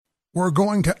we're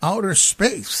going to outer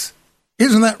space.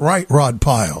 Isn't that right, Rod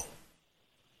Pyle?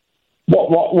 Well,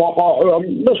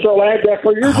 Mr.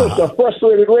 Landecker, you're just a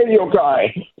frustrated radio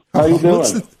guy. How you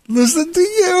doing? Listen to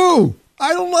you.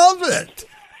 I love it.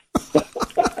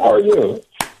 How are you?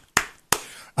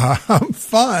 I'm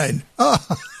fine.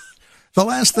 The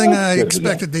last thing I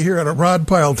expected to hear out of Rod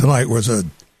Pyle tonight was a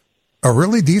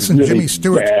really decent really Jimmy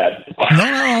Stewart. Bad.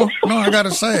 No, I got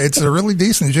to say, it's a really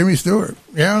decent Jimmy Stewart.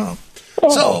 Yeah.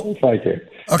 Thank you.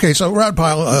 Okay, so Rod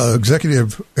Pyle,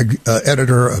 executive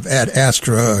editor of Ad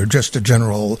Astra, just a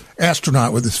general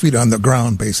astronaut with his feet on the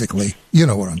ground, basically. You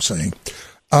know what I'm saying.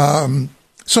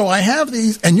 So I have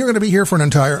these, and you're going to be here for an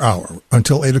entire hour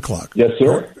until 8 o'clock. Yes,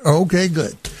 sir. Okay,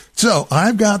 good. So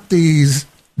I've got these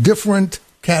different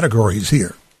categories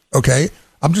here. Okay,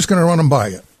 I'm just going to run them by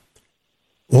you.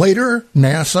 Later,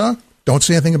 NASA. Don't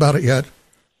say anything about it yet.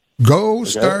 Go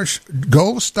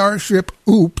Starship.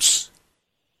 Oops.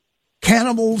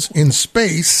 Cannibals in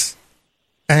space,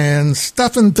 and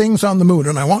stuffing things on the moon.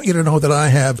 And I want you to know that I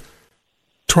have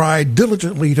tried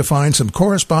diligently to find some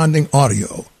corresponding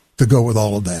audio to go with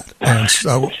all of that. And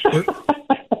so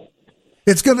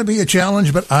it's going to be a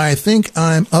challenge, but I think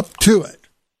I'm up to it.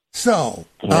 So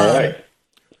all right.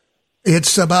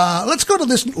 It's about, let's go to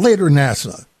this later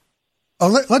NASA.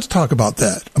 Let's talk about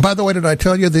that. By the way, did I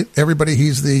tell you that everybody,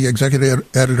 he's the executive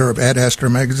editor of Ad Astra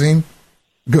magazine?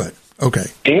 Good. Okay.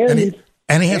 And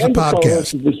he has a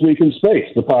podcast. This Week in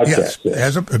Space, the podcast. Yes,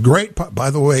 has a great, by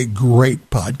the way,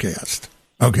 great podcast.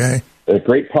 Okay. A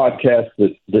great podcast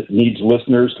that needs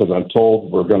listeners, because I'm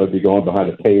told we're going to be going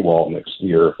behind a paywall next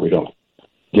year if we don't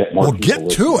get more people. Well, get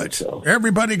to it. So.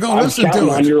 Everybody go listen to it. I'm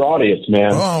counting on your audience,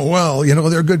 man. Oh, well,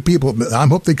 they're good people. I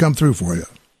hope they come through for you.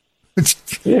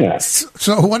 Yeah.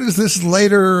 So what is this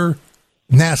later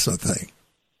NASA thing?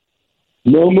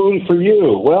 No moon for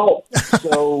you. Well,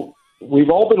 so we've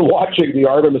all been watching the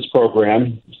Artemis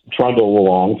program trundle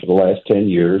along for the last 10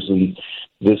 years, and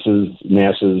this is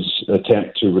NASA's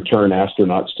attempt to return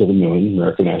astronauts to the moon,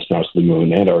 American astronauts to the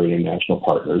moon, and our international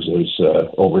partners. There's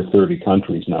over 30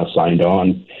 countries now signed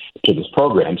on to this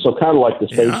program. So kind of like the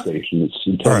space station, it's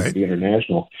intended to be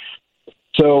international.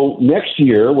 So next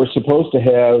year, we're supposed to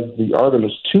have the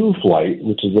Artemis 2 flight,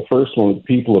 which is the first one with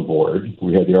people aboard.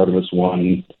 We had the Artemis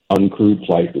 1 uncrewed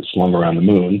flight that slung around the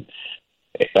moon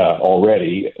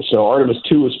already. So Artemis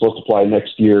 2 is supposed to fly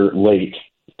next year late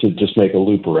to just make a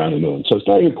loop around the moon. So it's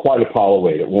not even quite Apollo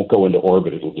 8. It won't go into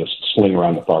orbit. It'll just sling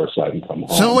around the far side and come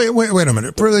home. So wait a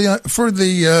minute. For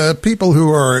the people who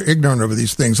are ignorant of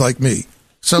these things like me,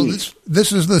 so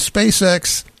this is the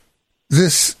SpaceX.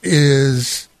 This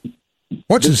is...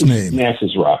 What's his name?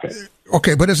 NASA's rocket.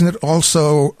 Okay, but isn't it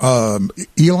also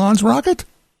Elon's rocket?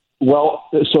 Well,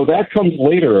 so that comes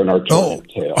later in our tale.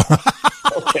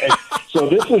 Okay, so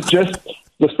this is just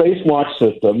the Space Launch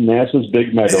System, NASA's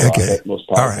big mega rocket, most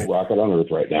powerful rocket on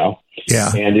Earth right now,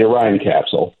 and the Orion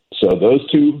capsule. So those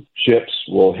two ships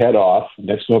will head off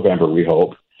next November, we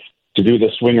hope, to do the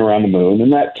swing around the moon,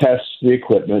 and that tests the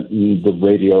equipment and the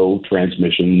radio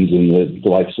transmissions and the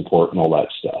life support and all that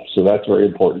stuff. So that's very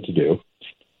important to do.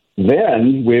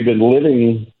 Then we've been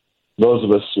living, those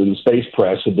of us in the space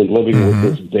press have been living with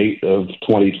this date of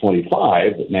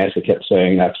 2025 that NASA kept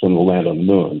saying that's when we'll land on the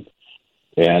moon.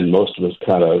 And most of us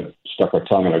kind of stuck our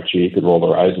tongue in our cheek and rolled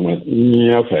our eyes and went,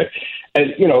 yeah, okay.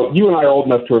 And, you and I are old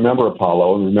enough to remember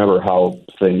Apollo and remember how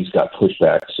things got pushed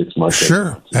back 6 months.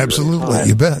 Sure, absolutely.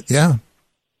 You bet, yeah.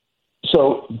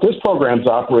 So this program's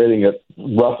operating at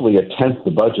roughly a tenth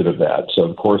the budget of that. So,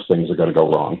 of course, things are going to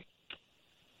go wrong.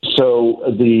 So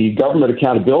the Government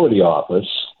Accountability Office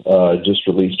just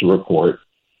released a report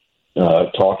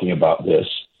talking about this.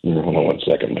 Hold on 1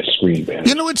 second, my screen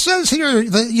vanished. It says here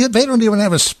that they don't even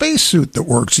have a spacesuit that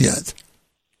works yet.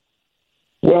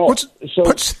 Well,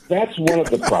 that's one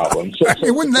of the problems.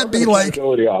 So wouldn't that be like?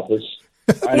 Office,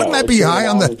 wouldn't that be high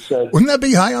on the? Wouldn't that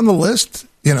be high on the list?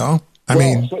 I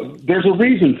mean, so there's a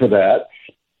reason for that.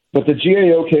 But the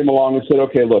GAO came along and said,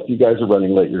 "Okay, look, you guys are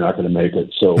running late. You're not going to make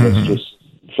it. So let's just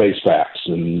face facts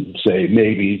and say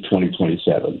maybe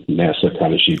 2027." NASA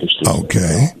kind of sheepishly.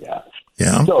 Okay.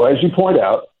 Yeah. So as you point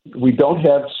out, we don't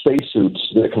have spacesuits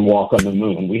that can walk on the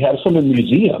moon. We have some in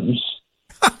museums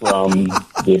from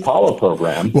the Apollo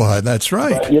program. Well, that's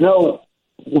right. But,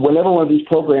 whenever one of these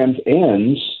programs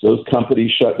ends, those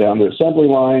companies shut down their assembly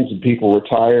lines and people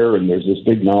retire, and there's this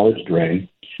big knowledge drain.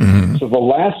 So the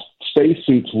last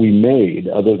spacesuits we made,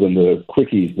 other than the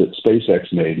quickies that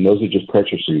SpaceX made, and those are just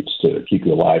pressure suits to keep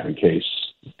you alive in case,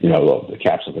 the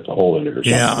capsule gets a hole in it or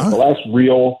something. Yeah. The last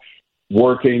real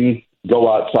working,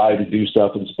 go outside and do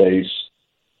stuff in space,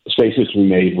 spacesuits we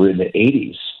made were in the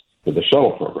 80s for the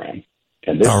shuttle program.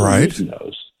 And this one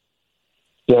knows.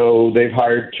 So they've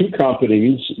hired 2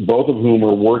 companies, both of whom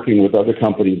are working with other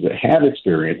companies that have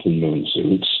experience in moon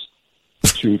suits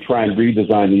to try and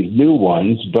redesign these new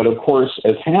ones. But, of course,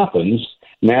 as happens,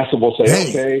 NASA will say,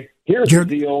 okay, here's the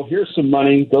deal, here's some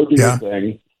money, go do your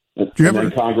thing. And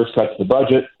then Congress cuts the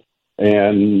budget,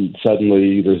 and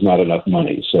suddenly there's not enough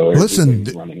money. So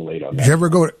everything's running late on that. Did you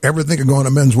ever think of going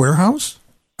to Men's Warehouse?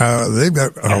 They've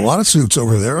got a lot of suits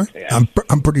over there. Yeah.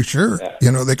 I'm pretty sure,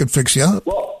 they could fix you up.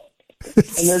 Well,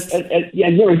 here's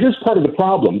part of the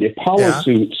problem. The Apollo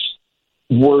suits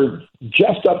were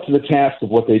just up to the task of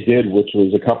what they did, which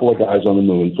was a couple of guys on the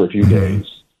moon for a few days,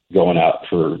 going out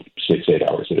for 6-8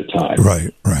 hours at a time.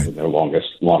 Right. In their longest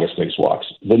spacewalks.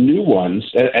 The new ones,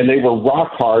 and they were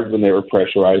rock hard when they were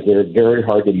pressurized. They were very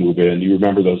hard to move in. You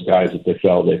remember those guys that they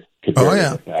fell, they could barely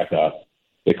get back up.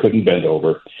 They couldn't bend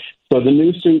over. So the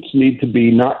new suits need to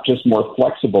be not just more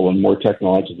flexible and more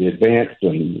technologically advanced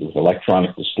and with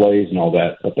electronic displays and all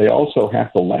that, but they also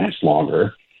have to last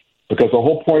longer, because the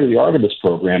whole point of the Artemis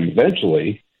program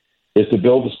eventually is to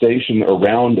build a station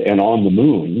around and on the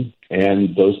moon,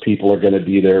 and those people are going to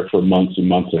be there for months and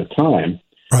months at a time.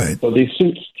 Right. So these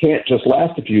suits can't just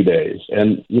last a few days.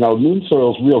 And, moon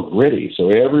soil is real gritty, so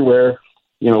everywhere,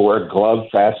 where a glove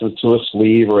fastens to a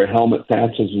sleeve or a helmet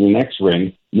fastens to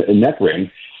the neck ring,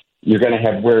 you're going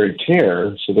to have wear and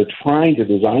tear. So they're trying to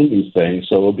design these things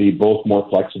so it'll be both more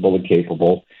flexible and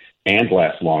capable and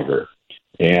last longer.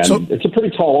 And it's a pretty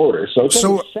tall order. So it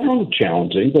doesn't sound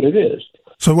challenging, but it is.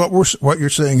 So what you're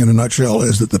saying in a nutshell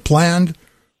is that the planned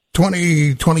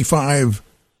 2025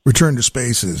 return to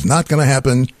space is not going to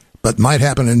happen, but might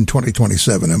happen in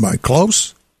 2027. Am I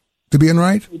close to being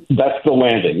right? That's the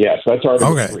landing. Yes, that's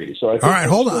Artemis 3. So I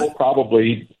think we'll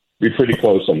probably be pretty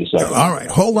close on the second. All right,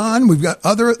 hold on. We've got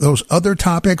those other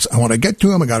topics. I want to get to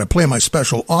them. I got to play my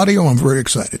special audio. I'm very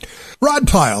excited. Rod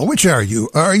Pyle, which are you?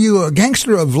 Are you a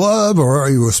gangster of love, or are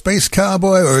you a space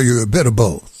cowboy, or are you a bit of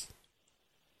both?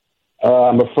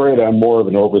 I'm afraid I'm more of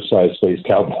an oversized space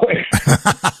cowboy.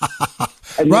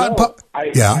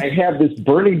 I have this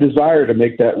burning desire to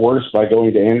make that worse by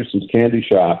going to Anderson's Candy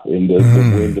Shop in the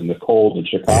wind and the cold in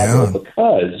Chicago,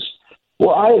 because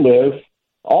where I live,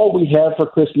 all we have for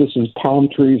Christmas is palm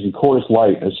trees and Coors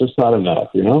Light. It's just not enough,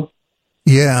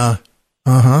 Yeah.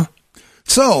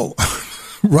 So,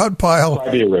 Rod Pyle.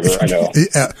 River, I know.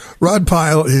 Rod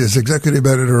Pyle is executive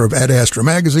editor of Ad Astra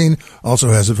magazine, also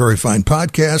has a very fine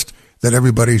podcast that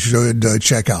everybody should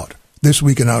check out, This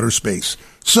Week in Outer Space.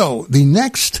 So, the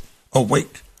next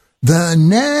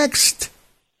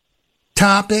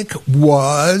topic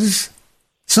was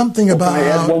something about... Can I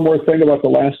add one more thing about the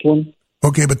last one?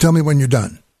 Okay, but tell me when you're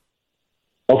done.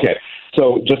 Okay,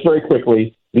 so just very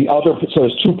quickly,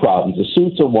 there's 2 problems. The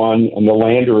suits are one, and the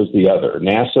lander is the other.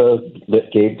 NASA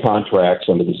gave contracts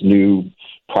under this new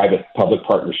private-public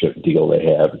partnership deal they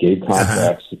have, gave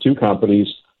contracts to 2 companies,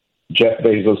 Jeff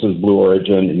Bezos' Blue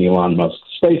Origin and Elon Musk's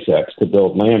SpaceX, to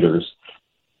build landers,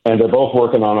 and they're both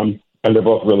working on them, and they're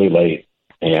both really late.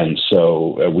 And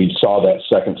so we saw that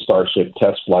second Starship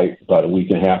test flight about a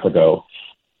week and a half ago,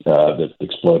 that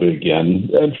exploded again,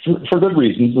 and for good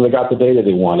reasons. They got the data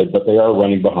they wanted, but they are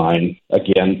running behind.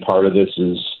 Again, part of this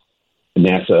is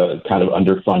NASA kind of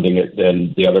underfunding it,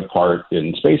 and the other part,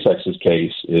 in SpaceX's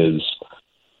case, is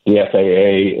the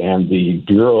FAA and the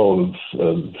Bureau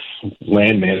of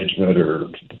Land Management,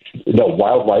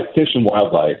 Fish and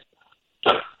Wildlife,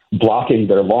 blocking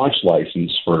their launch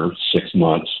license for 6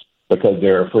 months because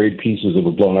they're afraid pieces of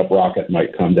a blown-up rocket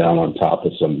might come down on top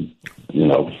of some,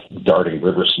 darting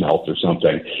river smelt or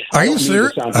something. Are you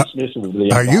serious?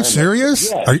 Are you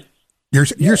serious?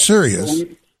 Yes. You're serious?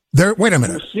 Wait a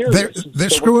minute. They're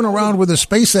screwing around with the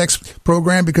SpaceX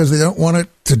program because they don't want it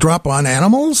to drop on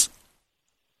animals?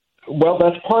 Well,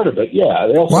 that's part of it, yeah.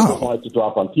 They also don't want it to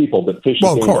drop on people, but fish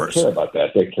and game don't care about that.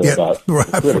 They care about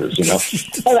critters,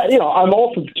 And, I'm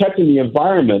all for protecting the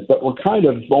environment, but we're kind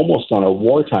of almost on a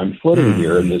wartime footing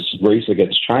here in this race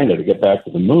against China to get back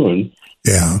to the moon.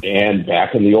 Yeah. And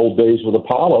back in the old days with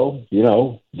Apollo,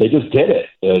 they just did it.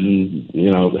 And,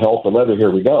 the hell for leather,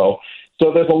 here we go.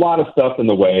 So there's a lot of stuff in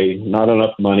the way, not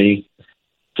enough money,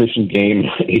 Fish and Game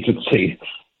Agency,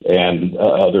 and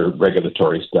other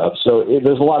regulatory stuff. So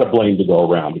there's a lot of blame to go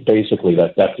around. Basically,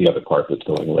 that's the other part that's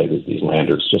going late is these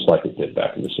landers, just like it did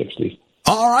back in the 60s.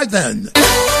 All right, then.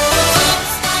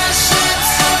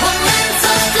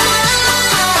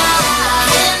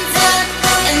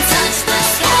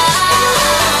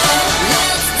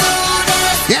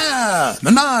 Yeah,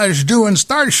 Minaj doing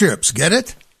starships, get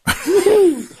it?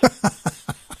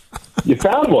 You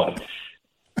found one.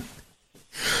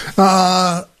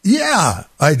 Yeah,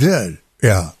 I did.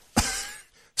 Yeah.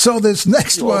 So this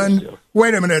next one,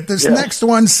 wait a minute. This next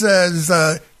one says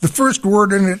the first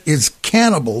word in it is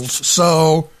cannibals.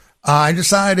 So I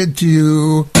decided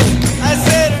to. I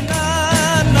said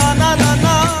no, no, no, no,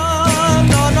 no,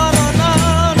 no, no, no, no,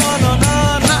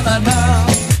 no, no, no.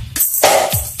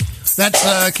 That's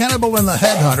Cannibal and the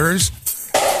Headhunters,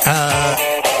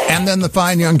 and then the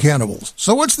Fine Young Cannibals.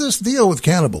 So what's this deal with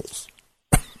cannibals?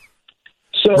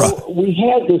 So we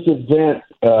had this event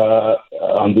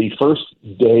on the first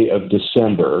day of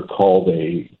December called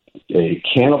a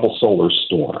cannibal solar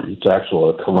storm. It's actually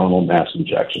a coronal mass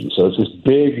injection. So it's this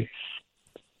big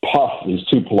puff is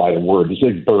too polite a word, this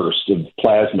big burst of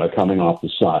plasma coming off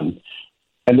the sun.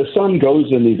 And the sun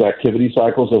goes in these activity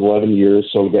cycles of 11 years,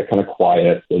 so it'll get kind of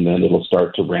quiet, and then it'll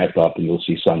start to ramp up, and you'll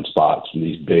see sunspots and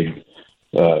these big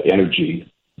energy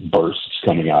bursts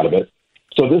coming out of it.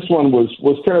 So this one was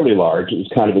fairly large. It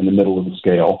was kind of in the middle of the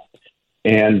scale.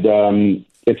 And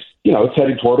it's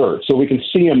heading toward Earth. So we can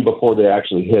see them before they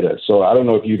actually hit us. So I don't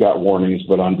know if you got warnings,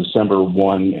 but on December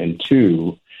 1 and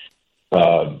 2,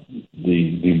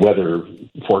 the weather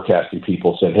forecasting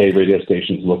people said, hey, radio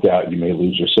stations, look out, you may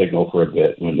lose your signal for a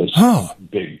bit when this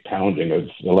big pounding of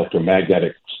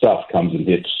electromagnetic stuff comes and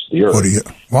hits the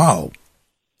Earth. Wow.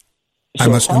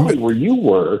 So probably where you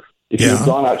were, if you had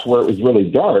gone out to where it was really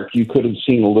dark, you could have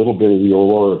seen a little bit of the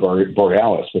aurora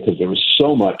borealis because there was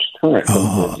so much current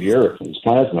coming towards the Earth from this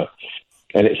plasma.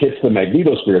 And it hits the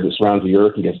magnetosphere that surrounds the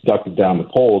Earth and gets ducted down the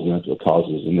poles, and that's what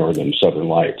causes the northern and southern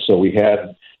lights. So we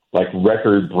had like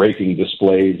record-breaking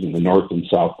displays in the North and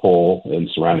South Pole and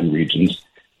surrounding regions,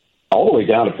 all the way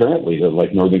down apparently to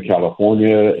like Northern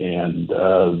California and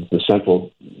the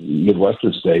central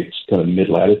Midwestern states, kind of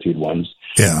mid-latitude ones.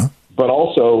 Yeah. But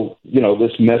also,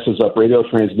 this messes up radio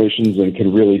transmissions and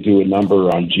can really do a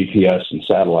number on GPS and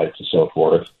satellites and so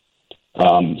forth.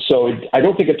 I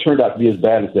don't think it turned out to be as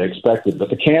bad as they expected. But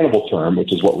the cannibal term,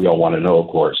 which is what we all want to know, of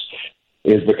course,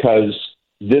 is because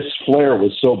this flare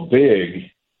was so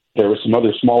big, there were some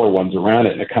other smaller ones around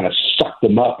it, and it kind of sucked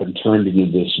them up and turned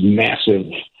into this massive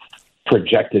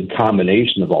projected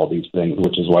combination of all these things,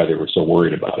 which is why they were so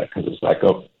worried about it, because it's like,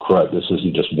 oh, crud, this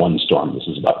isn't just one storm. This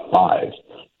is about 5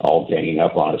 all ganging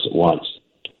up on us at once.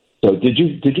 So did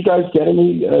you guys get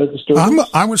any disturbance?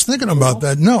 I was thinking about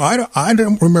that. No, I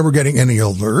don't remember getting any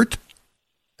alert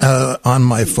on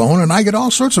my phone, and I get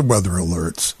all sorts of weather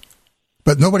alerts.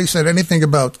 But nobody said anything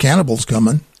about cannibals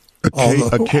coming.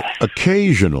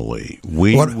 Occasionally,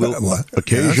 we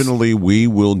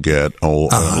will get an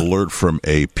alert from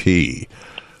AP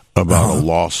about a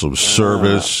loss of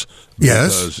service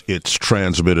because it's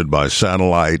transmitted by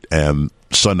satellite and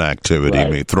sun activity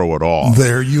may throw it off.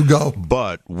 There you go.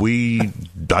 But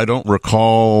I don't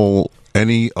recall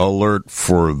any alert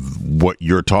for what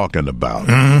you're talking about.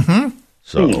 Mm-hmm.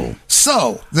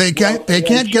 So they can't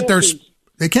get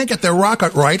their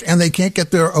rocket right, and they can't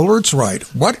get their alerts right.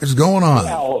 What is going on?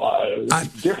 Well,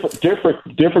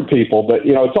 different people, but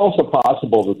it's also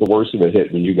possible that the worst of it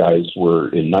hit when you guys were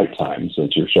in nighttime,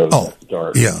 since your show's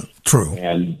dark. Yeah, true.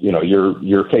 And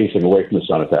you're facing away from the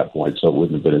sun at that point, so it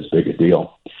wouldn't have been as big a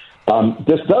deal.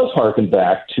 This does harken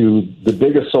back to the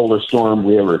biggest solar storm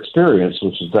we ever experienced,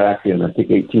 which was back in, I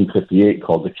think, 1858,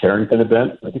 called the Carrington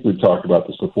event. I think we've talked about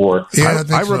this before. Yeah,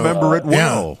 I remember it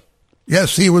well. Yeah.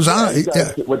 Yes, he was on. You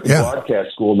guys with the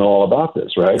broadcast school know all about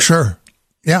this, right? Sure.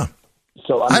 Yeah.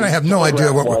 So I have no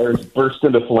idea what wires burst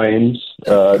into flames.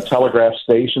 Telegraph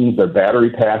stations, their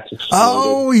battery packs exploded.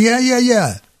 Oh,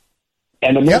 yeah.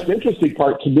 And the most interesting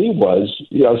part to me was,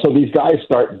 so these guys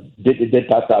start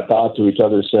to each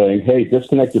other saying, "Hey,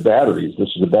 disconnect your batteries.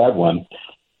 This is a bad one."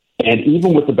 And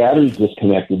even with the batteries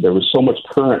disconnected, there was so much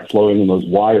current flowing in those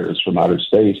wires from outer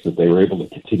space that they were able to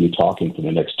continue talking for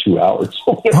the next 2 hours.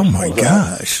 Oh my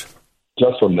gosh!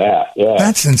 Just from that,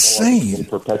 that's insane. In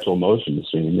perpetual motion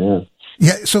machine,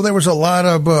 Yeah, so there was a lot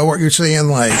of what you're saying,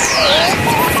 like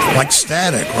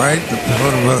static, right?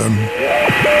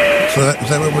 So is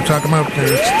that what we're talking about?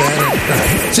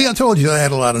 Static. See, I told you I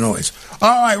had a lot of noise.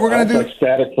 All right, we're going to do like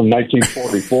static from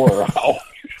 1944.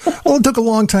 Well, it took a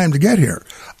long time to get here.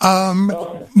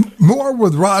 More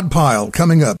with Rod Pyle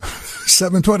coming up.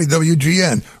 720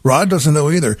 WGN. Rod doesn't know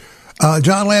either.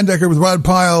 John Landecker with Rod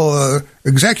Pyle,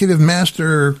 executive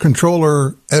master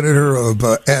controller, editor of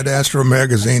Ad Astra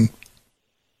magazine,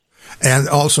 and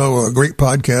also a great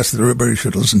podcast that everybody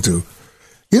should listen to.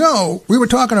 We were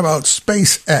talking about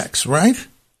SpaceX, right?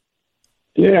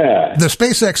 Yeah. The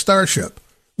SpaceX Starship.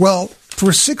 Well,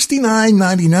 for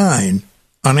 $69.99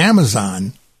 on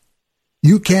Amazon,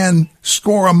 you can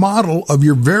score a model of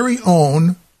your very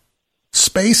own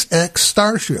SpaceX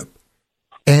Starship.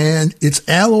 and it's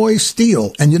alloy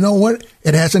steel. And you know what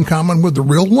it has in common with the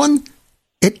real one?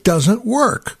 It doesn't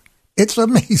work. It's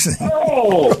amazing.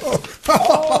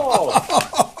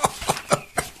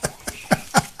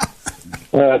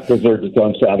 That deserves its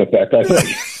own sound effect, I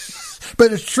think.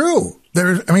 But it's true.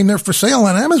 They're for sale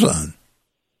on Amazon.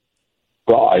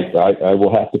 Well, I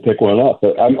will have to pick one up.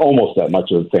 But I'm almost that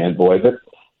much of a fanboy. But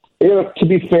to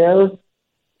be fair,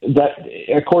 that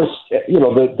of course,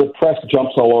 the press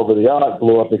jumps all over the it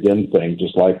blew up again thing,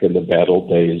 just like in the bad old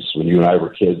days when you and I were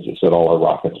kids. It said all our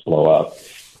rockets blow up.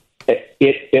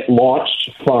 It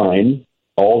launched fine.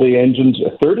 All the engines,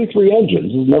 33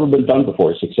 engines, has never been done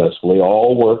before successfully.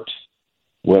 All worked.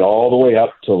 Went all the way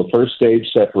up till the first stage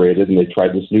separated, and they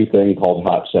tried this new thing called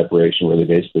hot separation, where they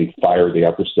basically fire the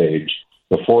upper stage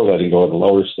before letting go of the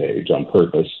lower stage on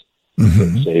purpose.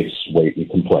 It saves weight and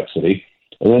complexity.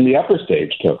 And then the upper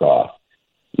stage took off.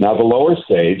 Now the lower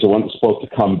stage, the one that's supposed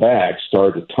to come back,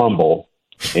 started to tumble,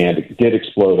 and it did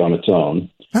explode on its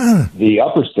own. The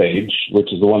upper stage,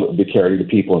 which is the one that would be carrying the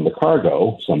people in the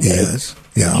cargo someday,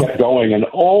 kept going and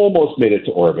almost made it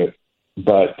to orbit,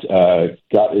 but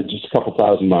got just a couple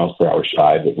thousand miles per hour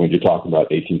shy. But when you're talking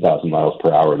about 18,000 miles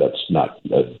per hour, that's not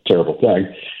a terrible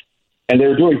thing. And they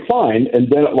were doing fine, and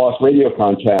then it lost radio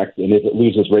contact, and if it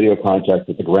loses radio contact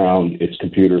with the ground, its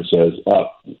computer says,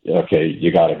 okay,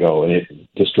 you got to go, and it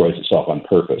destroys itself on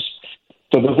purpose.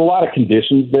 So there's a lot of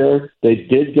conditions there. They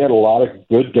did get a lot of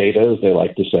good data, as they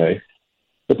like to say.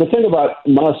 But the thing about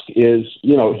Musk is,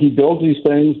 he builds these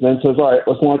things, then says, all right,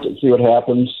 let's launch it and see what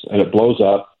happens, and it blows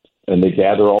up. And they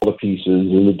gather all the pieces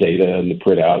and the data and the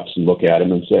printouts and look at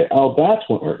them and say, oh, that's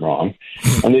what went wrong.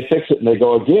 And they fix it and they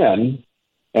go again.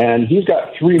 And he's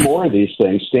got 3 more of these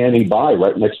things standing by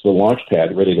right next to the launch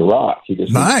pad ready to rock. He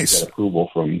just needs to get approval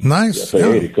from the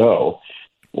FAA to go.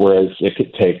 Whereas it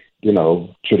could take,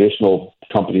 traditional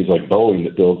companies like Boeing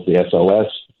that builds the SLS,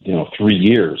 3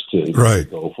 years to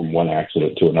go from one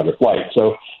accident to another flight.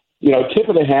 So, tip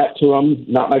of the hat to him.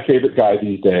 Not my favorite guy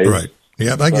these days. Right.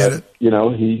 Yeah, I get it.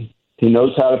 He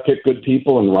knows how to pick good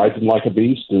people and rides them like a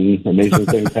beast, and amazing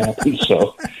things happen.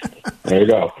 So there you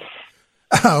go.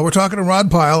 We're talking to Rod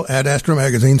Pyle at Astro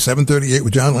Magazine, 738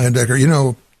 with John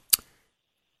Landecker.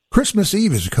 Christmas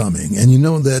Eve is coming, and you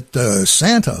know that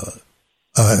Santa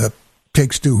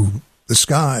takes to the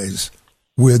skies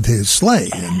with his sleigh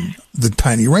and the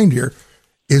tiny reindeer.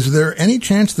 Is there any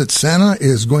chance that Santa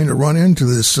is going to run into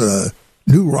this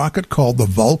new rocket called the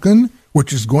Vulcan,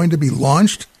 which is going to be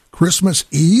launched Christmas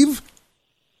Eve?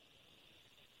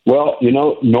 Well,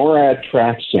 NORAD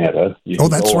tracks Santa.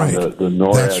 That's right. The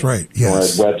NORAD,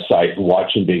 yes. NORAD website and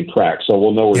watch him being tracked. So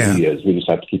we'll know where he is. We just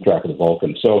have to keep track of the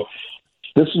Vulcan. So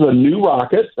this is a new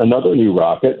rocket, another new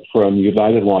rocket from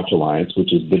United Launch Alliance, which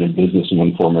has been in business in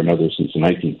one form or another since the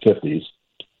 1950s.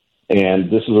 And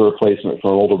this is a replacement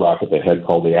for an older rocket they had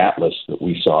called the Atlas that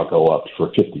we saw go up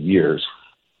for 50 years.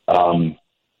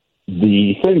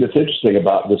 The thing that's interesting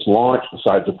about this launch,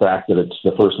 besides the fact that it's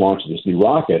the first launch of this new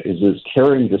rocket, is it's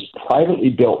carrying this privately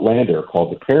built lander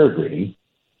called the Peregrine,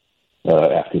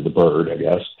 after the bird, I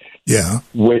guess. Yeah.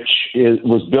 Which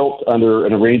was built under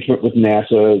an arrangement with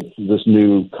NASA, this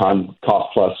new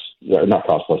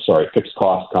fixed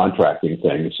cost contracting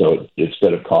thing. So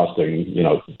instead of costing,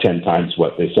 10 times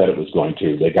what they said it was going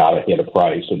to, they got to hit a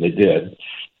price, and they did.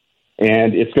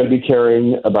 And it's going to be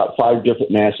carrying about 5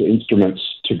 different NASA instruments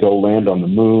to go land on the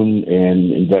moon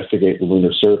and investigate the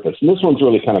lunar surface. And this one's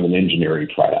really kind of an engineering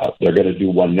tryout. They're going to do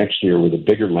one next year with a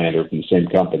bigger lander from the same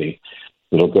company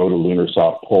that'll go to lunar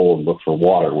South Pole and look for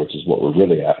water, which is what we're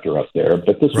really after up there.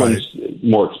 But this one's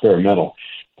more experimental.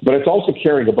 But it's also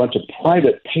carrying a bunch of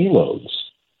private payloads.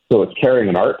 So it's carrying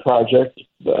an art project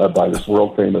by this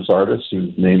world-famous artist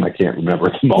whose name I can't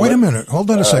remember at the moment. Wait a minute. Hold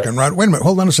on a second, Rod. Wait a minute.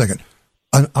 Hold on a second.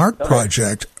 An art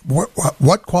project. What's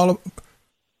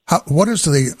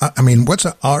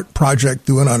an art project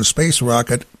doing on a space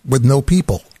rocket with no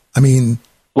people? See,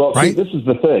 this is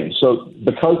the thing. So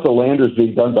because the lander is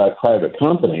being done by a private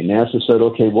company, NASA said,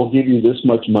 okay, we'll give you this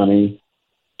much money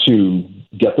to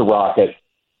get the rocket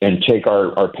and take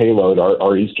our payload,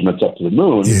 our instruments up to the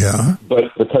moon. Yeah.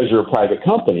 But because you're a private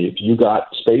company, if you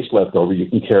got space left over, you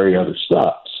can carry other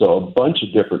stuff. So a bunch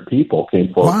of different people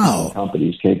came forward. Wow.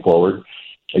 Companies came forward.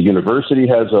 A university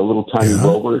has a little tiny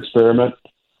rover experiment.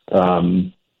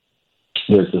 There's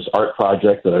this art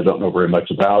project that I don't know very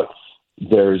much about.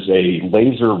 There's a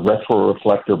laser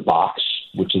retroreflector box,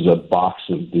 which is a box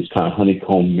of these kind of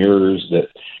honeycomb mirrors that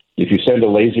if you send a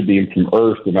laser beam from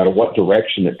Earth, no matter what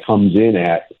direction it comes in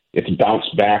at, it's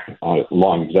bounced back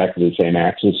along exactly the same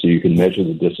axis, so you can measure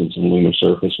the distance of the lunar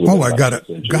surface. I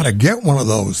gotta get one of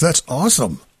those. That's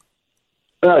awesome.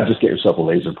 Just get yourself a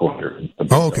laser pointer.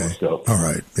 Okay. All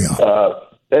right. Yeah.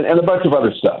 And a bunch of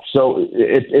other stuff. So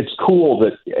it's cool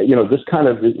that, this kind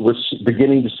of, we're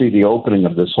beginning to see the opening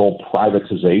of this whole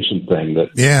privatization thing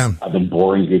that I've been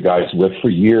boring you guys with for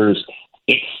years.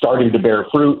 It's starting to bear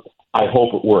fruit. I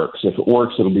hope it works. If it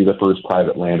works, it'll be the first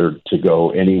private lander to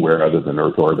go anywhere other than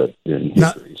Earth orbit in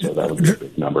history. So that would be a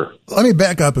big number. Let me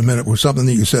back up a minute with something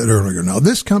that you said earlier. Now,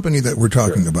 this company that we're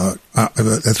talking about,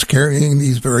 that's carrying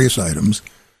these various items,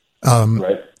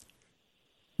 right.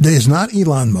 is not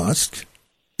Elon Musk.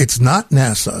 It's not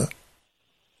NASA.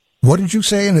 What did you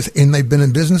say? And they've been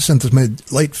in business since the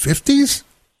late 50s?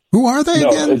 Who are they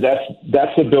again?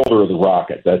 That's the builder of the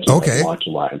rocket. That's the Launch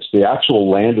Alliance. The actual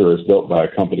lander is built by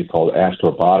a company called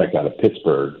Astrobotic out of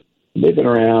Pittsburgh. They've been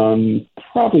around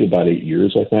probably about 8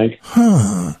 years, I think.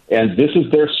 Huh. And this is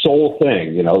their sole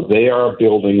thing. They are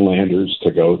building landers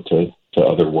to go to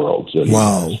other worlds. And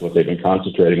that's what they've been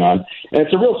concentrating on. And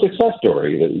it's a real success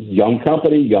story. Young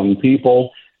company, young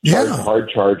people. Hard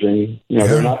charging.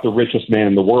 They're not the richest man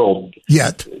in the world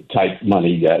yet, type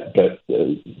money yet, but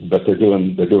they're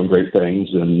doing great things,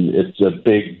 and it's a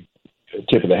big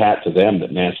tip of the hat to them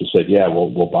that NASA said,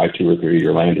 we'll buy 2 or 3 of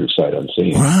your landers sight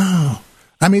unseen. Wow.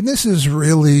 I mean, this is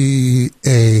really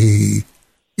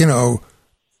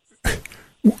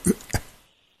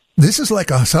this is like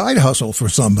a side hustle for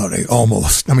somebody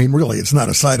almost. I mean, really, it's not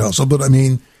a side hustle, but I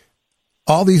mean,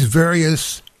 all these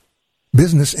various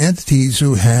business entities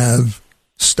who have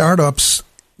startups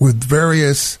with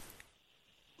various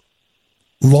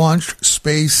launch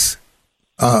space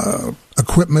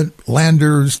equipment,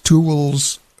 landers,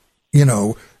 tools,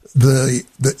 the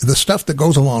stuff that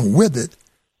goes along with it.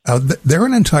 They're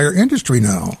an entire industry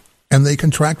now, and they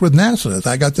contract with NASA.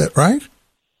 I got that right?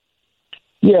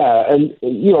 Yeah, and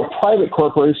private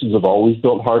corporations have always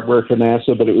built hardware for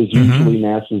NASA, but it was usually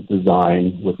NASA's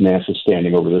design, with NASA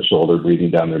standing over their shoulder,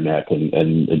 breathing down their neck, and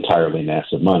entirely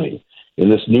NASA money. In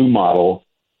this new model,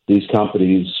 these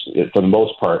companies, for the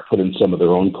most part, put in some of their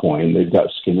own coin. They've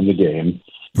got skin in the game,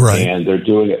 right? And they're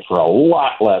doing it for a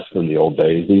lot less than the old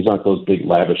days. These aren't those big,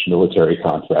 lavish military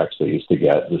contracts they used to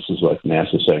get. This is like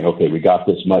NASA saying, "Okay, we got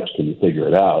this much. Can you figure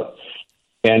it out?"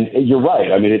 And you're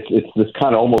right. I mean, it's this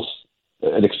kind of almost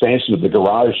an expansion of the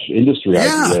garage industry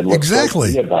idea, and what's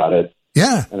exactly about it.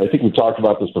 Yeah, and I think we talked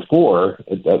about this before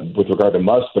with regard to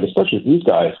Musk, but especially with these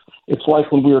guys. It's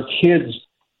like when we were kids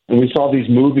and we saw these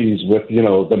movies with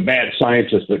the mad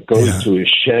scientist that goes to his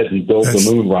shed and builds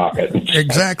the moon rocket.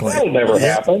 Exactly, that'll never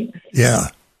happen. Yeah.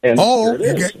 And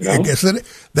I guess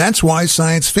that's why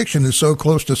science fiction is so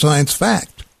close to science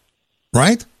fact,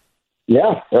 right?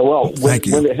 Yeah. Well, when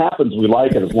it happens, we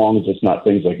like it as long as it's not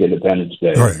things like Independence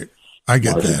Day. Right. I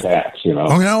get that. Tax,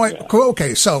 Cool.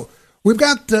 Okay, so we've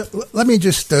got. Let me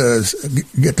just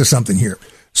get to something here.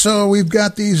 So we've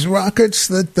got these rockets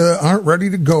that aren't ready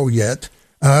to go yet,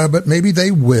 but maybe they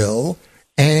will.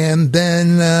 And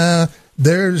then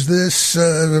there's this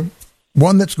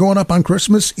one that's going up on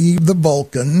Christmas Eve, the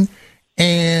Vulcan,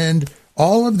 and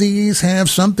all of these have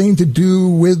something to do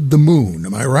with the moon.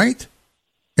 Am I right?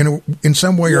 In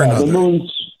some way or another.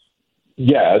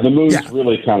 The moon's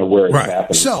really kind of where it's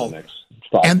happening. So, in the next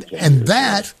 5 to 10 and years.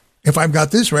 that, if I've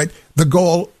got this right, the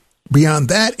goal beyond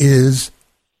that is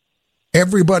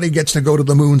everybody gets to go to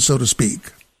the moon, so to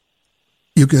speak.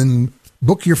 You can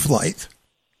book your flight.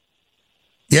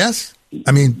 Yes?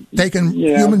 I mean, taking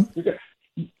human...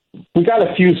 We got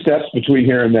a few steps between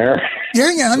here and there.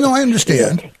 Yeah, no, I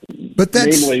understand. But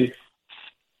that's... Namely,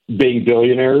 being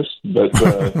billionaires, but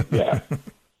yeah.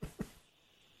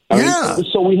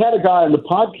 So we had a guy on the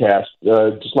podcast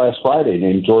just last Friday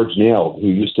named George Neal, who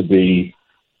used to be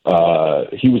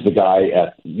the guy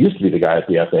at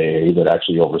the FAA that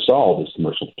actually oversaw all this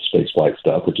commercial spaceflight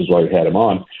stuff, which is why we had him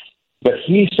on. But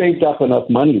he saved up enough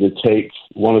money to take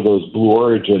one of those Blue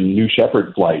Origin New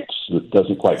Shepard flights that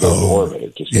doesn't quite go to orbit.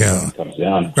 It just comes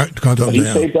down. Right, but he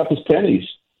saved up his pennies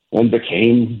and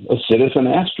became a citizen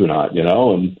astronaut,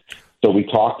 and so we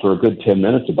talked for a good 10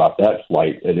 minutes about that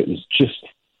flight, and it was just...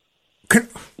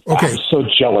 I'm so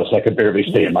jealous I could barely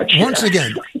stay in my chair.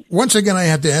 Once again, I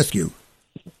have to ask you,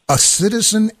 a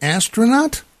citizen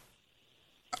astronaut?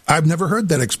 I've never heard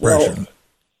that expression.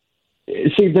 Well,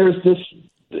 see, there's this,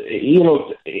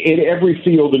 in every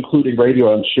field, including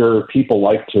radio, I'm sure people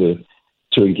like to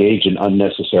engage in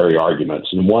unnecessary arguments.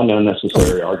 And one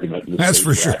unnecessary argument... That's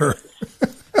for sure.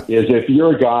 is if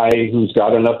you're a guy who's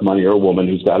got enough money, or a woman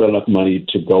who's got enough money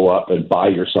to go up and buy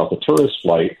yourself a tourist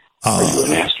flight, are you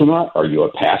an astronaut? Are you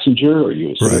a passenger? Are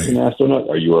you a citizen astronaut?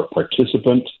 Are you a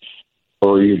participant?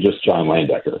 Or are you just John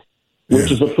Landecker?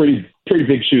 Which is a pretty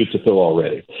big shoe to fill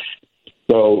already.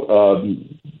 So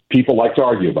people like to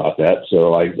argue about that,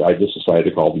 so I just decided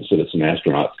to call them citizen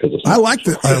astronauts because I like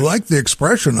the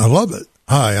expression. I love it.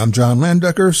 Hi, I'm John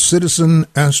Landecker, citizen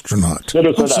astronaut.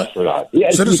 Citizen astronaut. Yeah,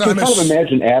 citizen, you can kind of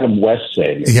imagine Adam West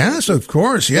saying it. Yes, of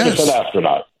course, yes. Citizen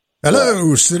astronaut. Hello,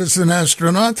 right. Citizen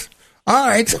astronaut. All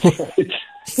right.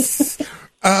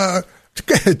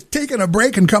 Taking a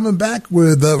break and coming back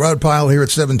with Rod Pyle here at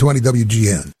 720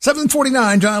 WGN.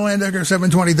 749, John Landecker,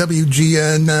 720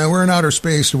 WGN. We're in outer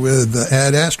space with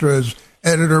Ad Astra's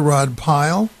editor, Rod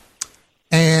Pyle.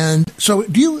 And so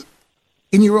do you,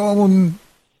 in your own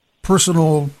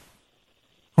personal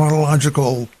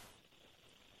chronological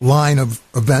line of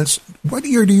events, what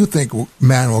year do you think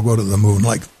man will go to the moon,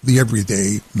 like the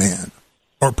everyday man,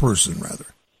 or person, rather?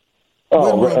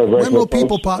 When will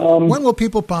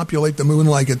people populate the moon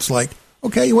like it's like,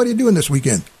 okay, what are you doing this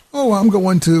weekend? Oh, I'm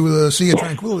going to the Sea of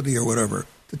Tranquility or whatever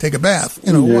to take a bath.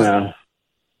 You know yeah.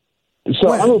 What?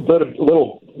 So I'm a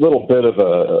little bit of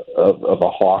a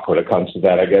hawk when it comes to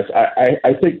that. I guess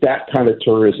I think that kind of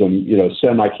tourism,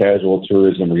 semi-casual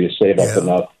tourism, where you save up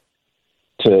enough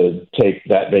to take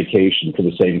that vacation for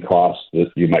the same cost that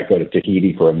you might go to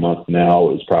Tahiti for a month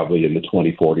now, is probably in the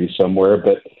 2040s somewhere,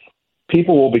 but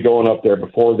people will be going up there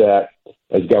before that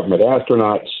as government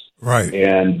astronauts, right?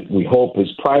 And we hope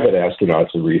as private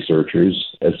astronauts and researchers,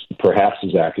 as perhaps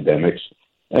as academics.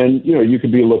 And, you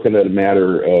could be looking at a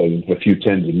matter of a few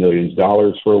tens of millions of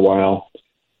dollars for a while.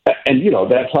 And,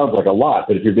 that sounds like a lot,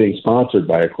 but if you're being sponsored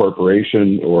by a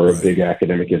corporation or a big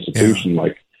academic institution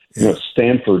like,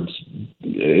 Stanford's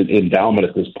endowment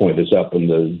at this point is up in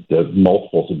the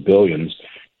multiples of billions.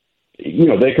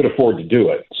 They could afford to do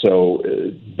it. So,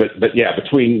 but yeah,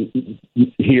 between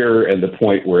here and the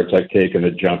point where it's like taking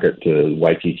a junket to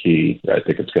Waikiki, I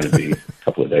think it's going to be a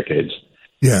couple of decades.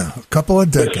 Yeah, a couple of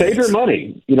decades. But save your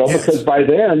money, because by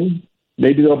then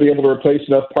maybe they'll be able to replace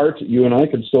enough parts that you and I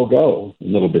can still go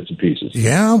in little bits and pieces.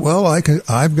 Yeah, well,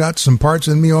 I've got some parts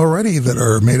in me already that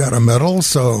are made out of metal,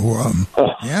 so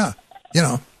yeah,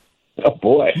 Oh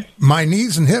boy, my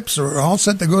knees and hips are all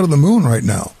set to go to the moon right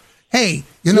now. Hey,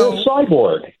 you're a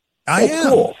cyborg. I am.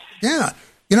 Cool. Yeah.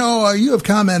 You have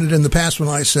commented in the past when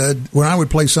I would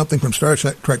play something from Star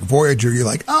Trek Voyager, you're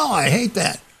like, oh, I hate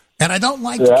that. And I don't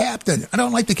like the captain. I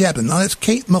don't like the captain. Now, that's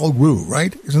Kate Mulgrew,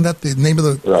 right? Isn't that the name of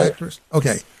the actress?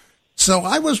 Okay. So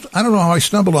I don't know how I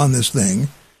stumbled on this thing.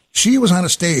 She was on a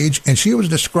stage and she was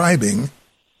describing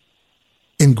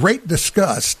in great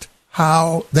disgust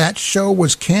how that show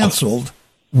was canceled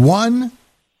one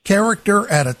character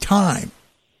at a time.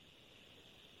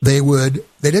 They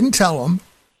didn't tell them,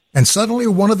 and suddenly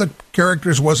one of the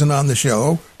characters wasn't on the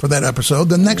show for that episode.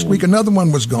 The next week, another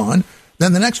one was gone.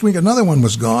 Then the next week, another one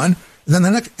was gone. And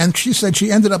then and she said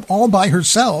she ended up all by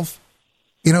herself,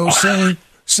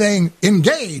 saying,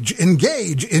 engage,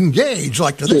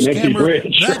 like to this camera,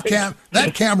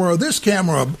 that camera, this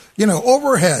camera,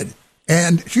 overhead.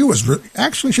 And she was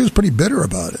pretty bitter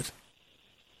about it.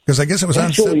 Because I guess it was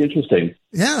really interesting.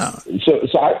 Yeah. So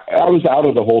I was out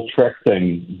of the whole Trek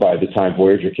thing by the time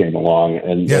Voyager came along,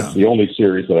 and that's the only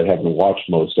series that I haven't watched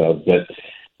most of. But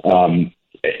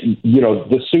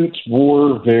the suits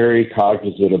were very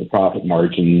cognizant of the profit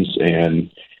margins, and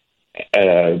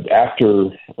after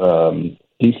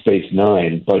Deep Space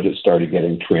Nine, budgets started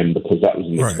getting trimmed because that was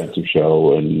an expensive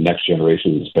show, and Next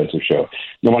Generation was an expensive show.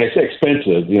 Now, when I say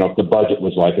expensive, if the budget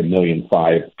was like $1.5 million,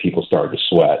 people started to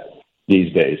sweat.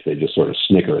 These days, they just sort of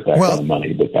snicker at that kind of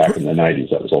money. But back in the 90s,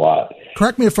 that was a lot.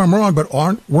 Correct me if I'm wrong, but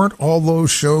weren't all those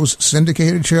shows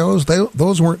syndicated shows?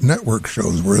 Those weren't network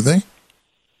shows, were they?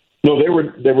 No, they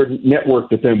were network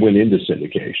that then went into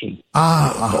syndication.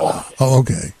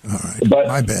 Okay, all right. But,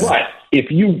 my bad. But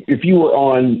if you were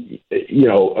on,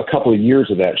 a couple of years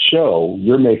of that show,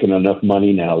 you're making enough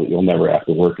money now that you'll never have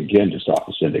to work again just off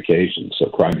of syndication. So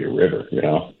Crimea River,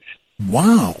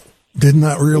 Wow, did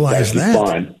not realize that.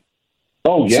 Fine.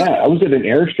 Oh, yeah. I was at an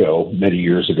air show many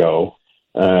years ago,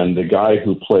 and the guy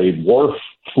who played Worf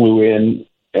flew in,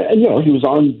 and, he was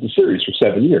on the series for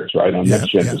 7 years, right? On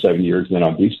Next Gen for 7 years, and then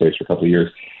on Deep Space for a couple of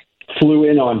years. Flew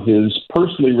in on his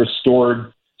personally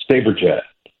restored Sabre jet,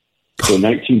 the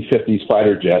 1950s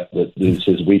fighter jet that is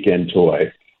his weekend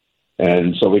toy.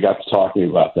 And so we got to talking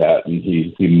about that, and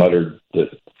he muttered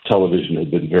that television had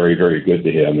been very, very good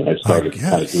to him, and I started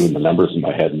kind of doing the numbers in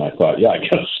my head, and I thought, I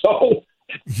guess so.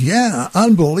 Yeah,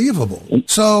 unbelievable.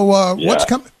 So what's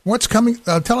coming?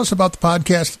 Tell us about the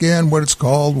podcast again, what it's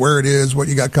called, where it is, what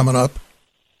you got coming up.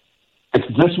 It's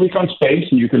This Week on Space,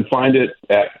 and you can find it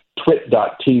at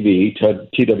twit.tv,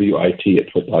 TWIT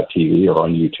at twit.tv, or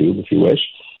on YouTube if you wish.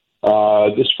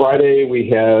 This Friday, we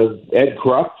have Ed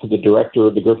Krupp, the director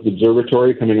of the Griffith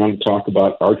Observatory, coming on to talk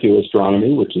about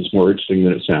archaeoastronomy, which is more interesting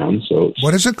than it sounds. So,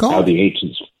 what is it called? How the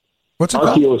ancients. What's it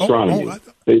archaeoastronomy, called?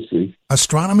 basically.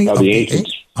 Astronomy of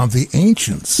the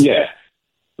ancients. Yeah,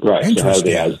 right. So how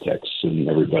the Aztecs and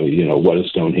everybody, what does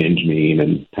Stonehenge mean,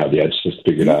 and how the Aztecs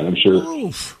figured out. I'm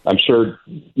sure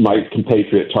my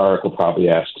compatriot Tarek will probably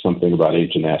ask something about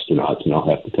ancient astronauts, and I'll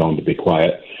have to tell him to be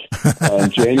quiet.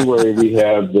 In January, we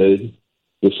have the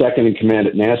second in command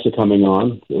at NASA coming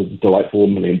on, a delightful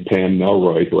woman named Pam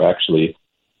Melroy, who actually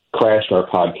crashed our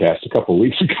podcast a couple of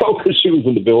weeks ago because she was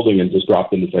in the building and just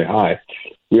dropped in to say hi.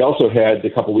 We also had, a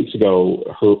couple of weeks ago,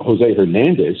 Jose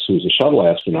Hernandez, who's a shuttle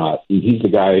astronaut. And he's the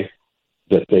guy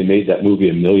that they made that movie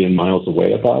A Million Miles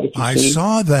Away about. I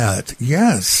saw that,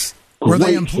 yes.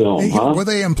 Great film, huh? Where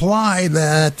they imply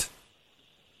that,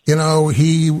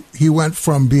 he went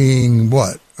from being,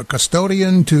 a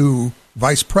custodian to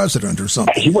vice president or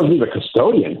something. He wasn't a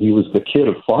custodian. He was the kid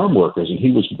of farm workers, and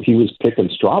he was picking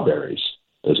strawberries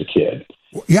as a kid.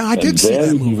 Yeah, I did see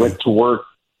that movie. Then he went to work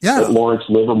at Lawrence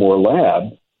Livermore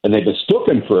Lab, and they mistook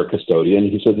him for a custodian.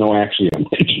 He said, "No, actually, I'm an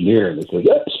engineer." And they said,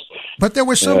 "Yes." But there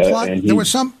was some plot. There was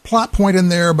some plot point in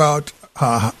there about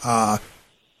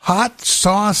hot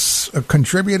sauce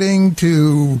contributing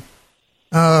to.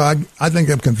 I think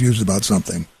I'm confused about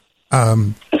something.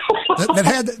 That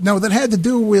had to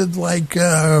do with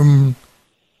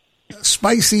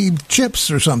spicy chips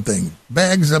or something.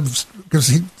 Bags of because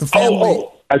the family.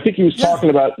 I think he was talking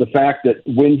about the fact that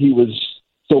when he was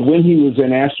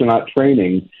in astronaut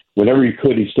training, whenever he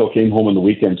could, he still came home on the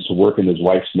weekends to work in his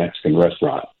wife's Mexican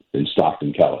restaurant in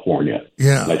Stockton, California.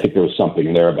 Yeah. And I think there was something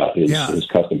in there about his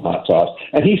custom hot sauce.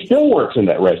 And he still works in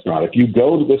that restaurant. If you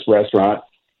go to this restaurant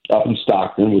up in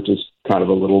Stockton, which is kind of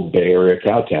a little Bay Area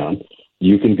cow town,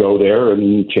 you can go there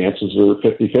and chances are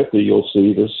 50-50 you'll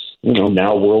see this,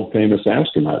 now world-famous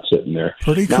astronaut sitting there.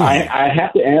 Pretty cool. Now, I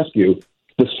have to ask you,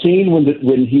 the scene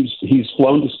when he's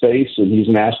flown to space and he's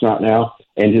an astronaut now,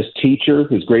 and his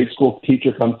grade school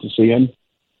teacher, comes to see him.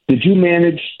 Did you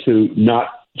manage to not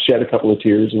shed a couple of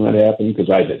tears when that happened? Because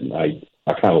I didn't. I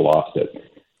kind of lost it.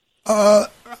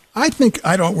 I think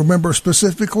I don't remember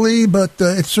specifically, but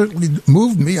it certainly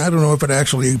moved me. I don't know if it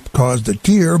actually caused a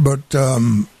tear, but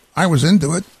I was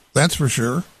into it. That's for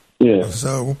sure. Yeah.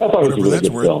 So I thought it was a really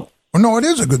good film. Well, no, it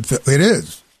is a good film. It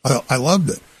is. I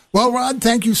loved it. Well, Rod,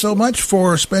 thank you so much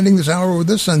for spending this hour with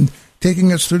us and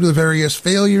taking us through the various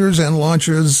failures and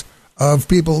launches of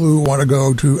people who want to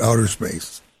go to outer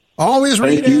space. Always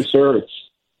read it. Thank you, sir. It's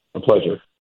a pleasure.